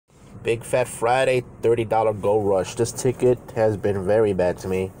Big Fat Friday, $30 Gold Rush. This ticket has been very bad to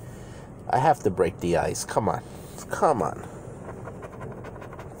me. I have to break the ice. Come on. Come on.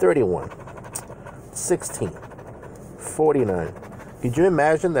 31. 16. 49. Could you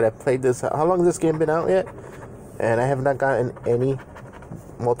imagine that I played this? How long has this game been out yet? And I have not gotten any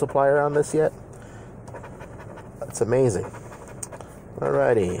multiplier on this yet. That's amazing.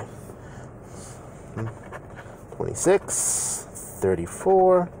 Alrighty. 26.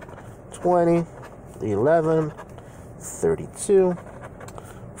 34. 20, 11, 32,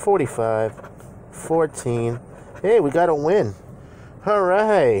 45, 14. Hey, we got a win. All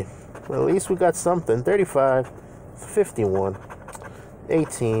right. Well, at least we got something. 35, 51,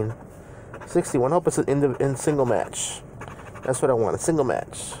 18, 61. Hope it's in single match. That's what I want, a single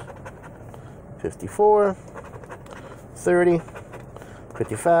match. 54, 30,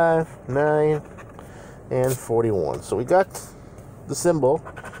 55, 9, and 41. So we got the symbol.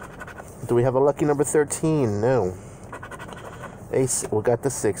 Do we have a lucky number 13? No. Ace, we got the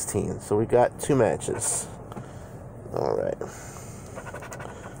 16. So we got 2 matches. All right.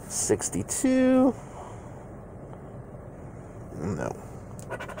 62. No.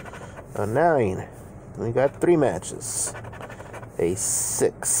 A 9. We got 3 matches. A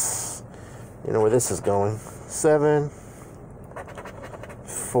 6. You know where this is going. 7.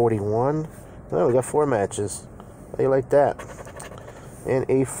 41. Oh, we got 4 matches. How do you like that? And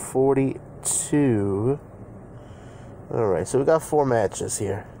a 42. Alright, so we got 4 matches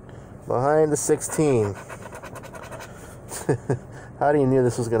here. Behind the 16. How do you knew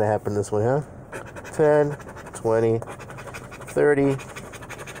this was going to happen this way, huh? 10, 20, 30,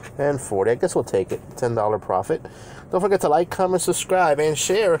 and 40. I guess we'll take it. $10 profit. Don't forget to like, comment, subscribe, and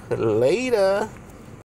share. Later.